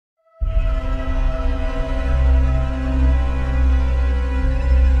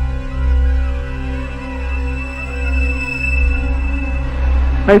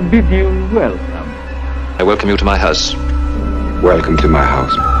I bid you welcome. I welcome you to my house. Welcome to my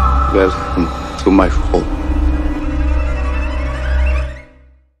house. Welcome to my home.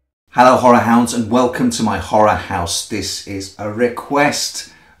 Hello horror hounds and welcome to my horror house. This is a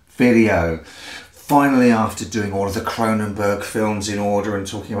request video. Finally, after doing all of the Cronenberg films in order and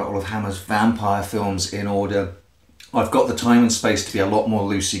talking about all of Hammer's vampire films in order, I've got the time and space to be a lot more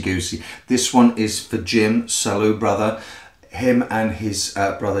loosey-goosey. This one is for Jim, Salu brother. Him and his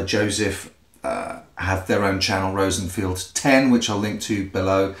brother Joseph have their own channel, Rosenfield 10, which I'll link to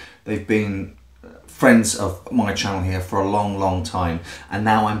below. They've been friends of my channel here for a long time, and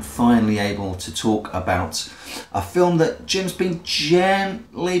now I'm finally able to talk about a film that Jim's been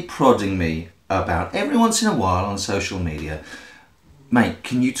gently prodding me about every once in a while on social media. Mate,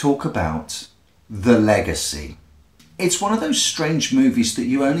 can you talk about The Legacy? It's one of those strange movies that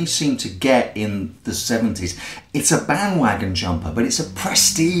you only seem to get in the 70s. It's a bandwagon jumper, but it's a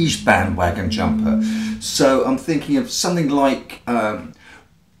prestige bandwagon jumper. So I'm thinking of something like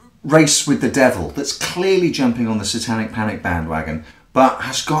Race with the Devil, that's clearly jumping on the Satanic Panic bandwagon, but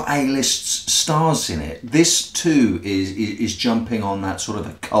has got A-list stars in it. This too is jumping on that sort of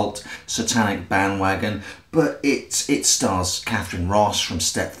occult satanic bandwagon, but it stars Catherine Ross from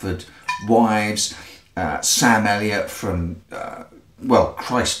Stepford Wives, Sam Elliott from, well,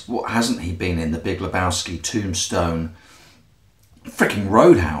 Christ, what hasn't he been in? The Big Lebowski, Tombstone, freaking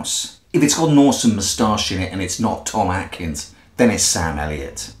Roadhouse. If it's got an awesome moustache in it and it's not Tom Atkins, then it's Sam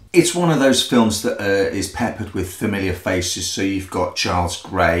Elliott. It's one of those films that is peppered with familiar faces. So you've got Charles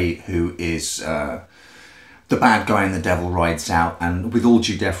Gray, who is the bad guy in The Devil Rides Out, and with all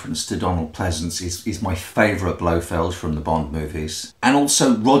due deference to Donald Pleasance, is my favourite Blofeld from the Bond movies. And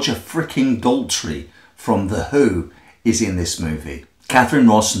also Roger fricking Daltrey from The Who is in this movie. Catherine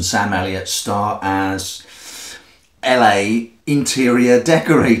Ross and Sam Elliott star as LA interior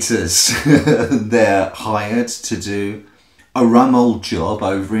decorators. They're hired to do a rum old job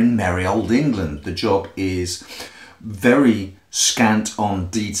over in merry old England. The job is very scant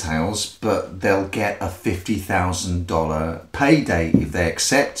on details, but they'll get a $50,000 payday if they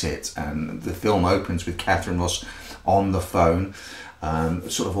accept it. And the film opens with Catherine Ross on the phone,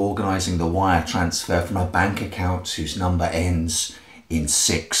 sort of organising the wire transfer from a bank account whose number ends in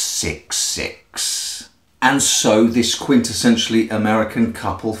 666. And so this quintessentially American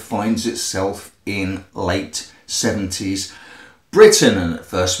couple finds itself in late 70s Britain, and at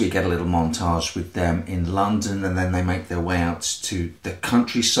first we get a little montage with them in London, and then they make their way out to the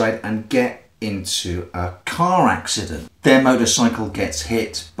countryside and get into a car accident. Their motorcycle gets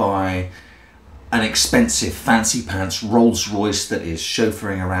hit by an expensive fancy pants Rolls Royce that is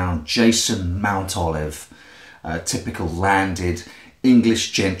chauffeuring around Jason Mount Olive, a typical landed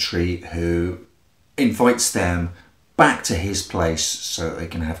English gentry who invites them back to his place so that they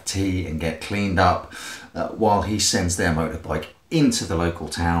can have tea and get cleaned up while he sends their motorbike into the local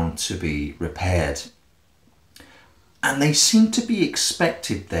town to be repaired. And they seem to be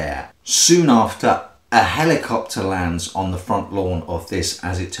expected there. Soon after, a helicopter lands on the front lawn of this,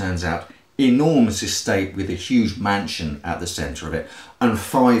 as it turns out, enormous estate with a huge mansion at the centre of it, and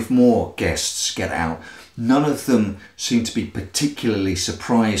 5 more guests get out. None of them seem to be particularly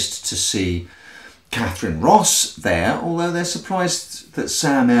surprised to see Catherine Ross there, although they're surprised that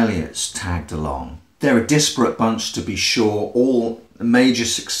Sam Elliott's tagged along. They're a disparate bunch, to be sure, all major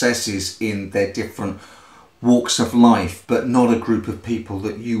successes in their different walks of life, but not a group of people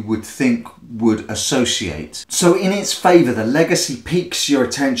that you would think would associate. So in its favour, The Legacy piques your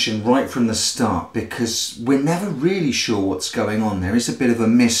attention right from the start, because we're never really sure what's going on. There is a bit of a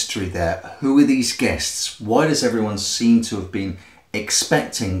mystery there. Who are these guests? Why does everyone seem to have been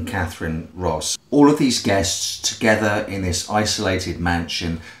expecting Catherine Ross? All of these guests together in this isolated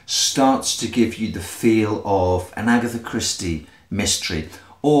mansion starts to give you the feel of an Agatha Christie mystery,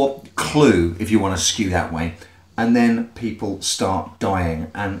 or Clue if you want to skew that way, and then people start dying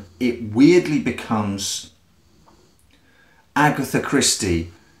and it weirdly becomes Agatha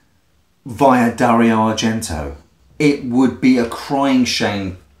Christie via Dario Argento. It would be a crying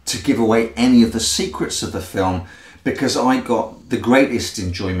shame to give away any of the secrets of the film, because I got the greatest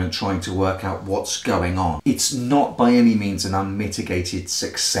enjoyment trying to work out what's going on. It's not by any means an unmitigated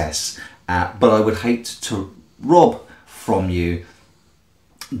success, but I would hate to rob from you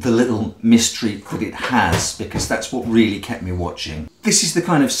the little mystery that it has, because that's what really kept me watching. This is the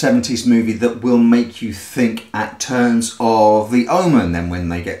kind of 70s movie that will make you think at turns of The Omen. Then when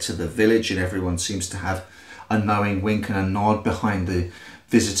they get to the village and everyone seems to have a knowing wink and a nod behind the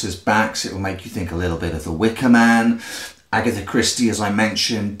visitors' backs, it will make you think a little bit of The Wicker Man, Agatha Christie, as I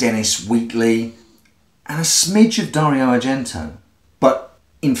mentioned, Dennis Wheatley, and a smidge of Dario Argento. But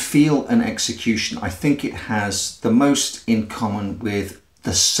In feel and execution, I think it has the most in common with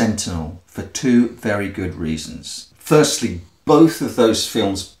The Sentinel for two very good reasons. Firstly, both of those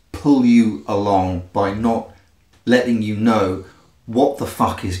films pull you along by not letting you know what the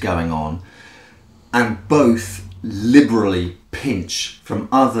fuck is going on, and both liberally pinch from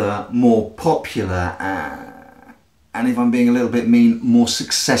other more popular and, if I'm being a little bit mean, more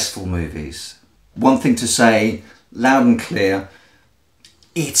successful movies. One thing to say loud and clear: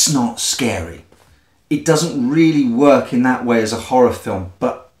 it's not scary. It doesn't really work in that way as a horror film,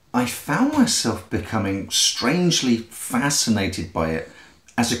 but I found myself becoming strangely fascinated by it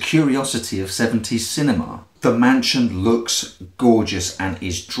as a curiosity of 70s cinema. The mansion looks gorgeous and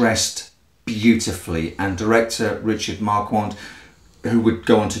is dressed beautifully, and director Richard Marquand, who would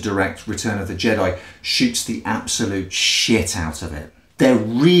go on to direct Return of the Jedi, shoots the absolute shit out of it. There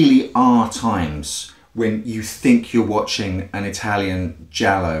really are times when you think you're watching an Italian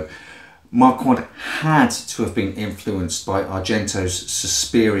giallo. Marquand had to have been influenced by Argento's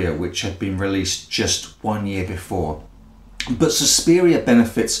Suspiria, which had been released just 1 year before. But Suspiria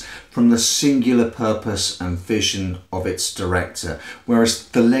benefits from the singular purpose and vision of its director, whereas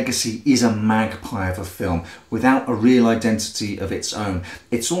The Legacy is a magpie of a film without a real identity of its own.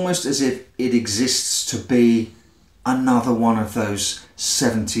 It's almost as if it exists to be another one of those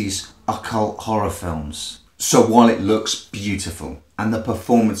 70s occult horror films. So while it looks beautiful and the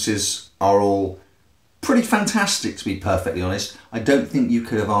performances are all pretty fantastic, to be perfectly honest, I don't think you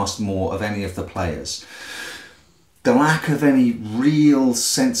could have asked more of any of the players. The lack of any real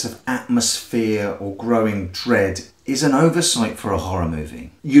sense of atmosphere or growing dread is an oversight for a horror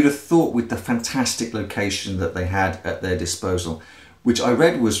movie. You'd have thought, with the fantastic location that they had at their disposal, which I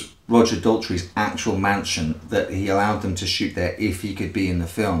read was Roger Daltrey's actual mansion that he allowed them to shoot there if he could be in the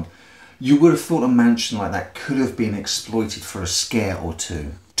film, you would have thought a mansion like that could have been exploited for a scare or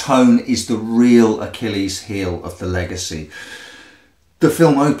two. Tone is the real Achilles heel of The Legacy. The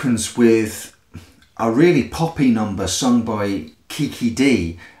film opens with a really poppy number sung by Kiki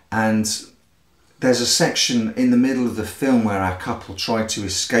D, and there's a section in the middle of the film where our couple try to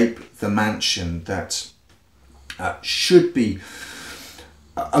escape the mansion that should be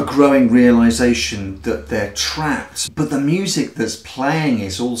a growing realization that they're trapped. But the music that's playing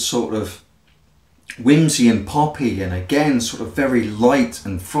is all sort of whimsy and poppy, and again sort of very light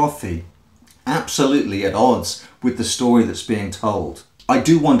and frothy, absolutely at odds with the story that's being told. I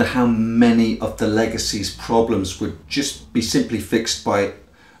do wonder how many of The Legacy's problems would just be simply fixed by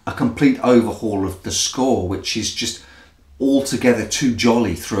a complete overhaul of the score, which is just altogether too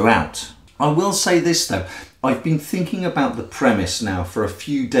jolly throughout. I will say this though, I've been thinking about the premise now for a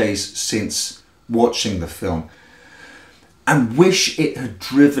few days since watching the film, and wish it had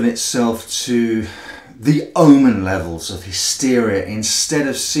driven itself to the Omen levels of hysteria instead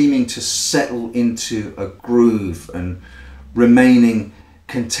of seeming to settle into a groove and remaining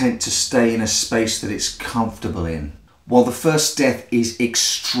content to stay in a space that it's comfortable in. While the first death is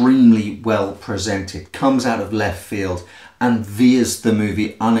extremely well presented, comes out of left field and veers the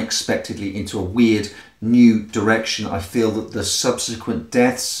movie unexpectedly into a weird new direction, I feel that the subsequent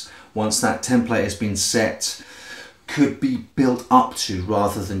deaths, once that template has been set, could be built up to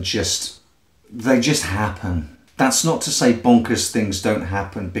rather than they just happen. That's not to say bonkers things don't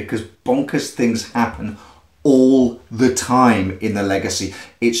happen, because bonkers things happen all the time in The Legacy.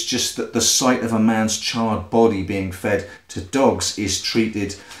 It's just that the sight of a man's charred body being fed to dogs is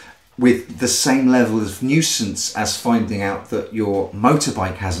treated with the same level of nuisance as finding out that your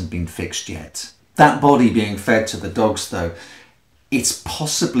motorbike hasn't been fixed yet. That body being fed to the dogs though, it's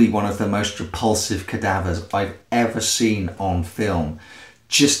possibly one of the most repulsive cadavers I've ever seen on film.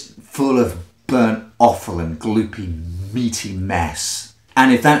 Just full of burnt offal and gloopy meaty mess.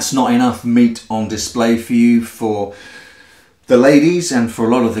 And if that's not enough meat on display for you, for the ladies and for a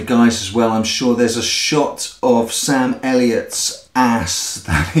lot of the guys as well, I'm sure there's a shot of Sam Elliott's ass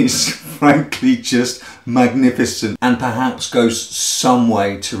that is frankly just magnificent, and perhaps goes some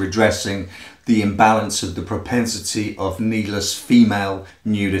way to redressing the imbalance of the propensity of needless female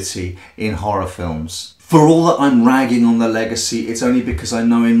nudity in horror films. For all that I'm ragging on The Legacy, it's only because I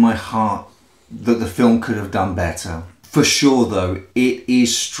know in my heart that the film could have done better. For sure though, it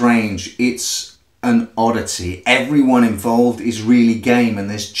is strange, it's an oddity. Everyone involved is really game, and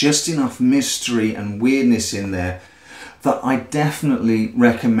there's just enough mystery and weirdness in there that I definitely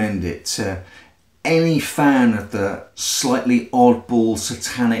recommend it to any fan of the slightly oddball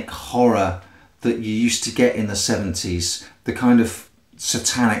satanic horror that you used to get in the 70s, the kind of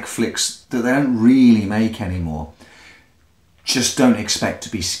satanic flicks that they don't really make anymore. Just don't expect to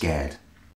be scared.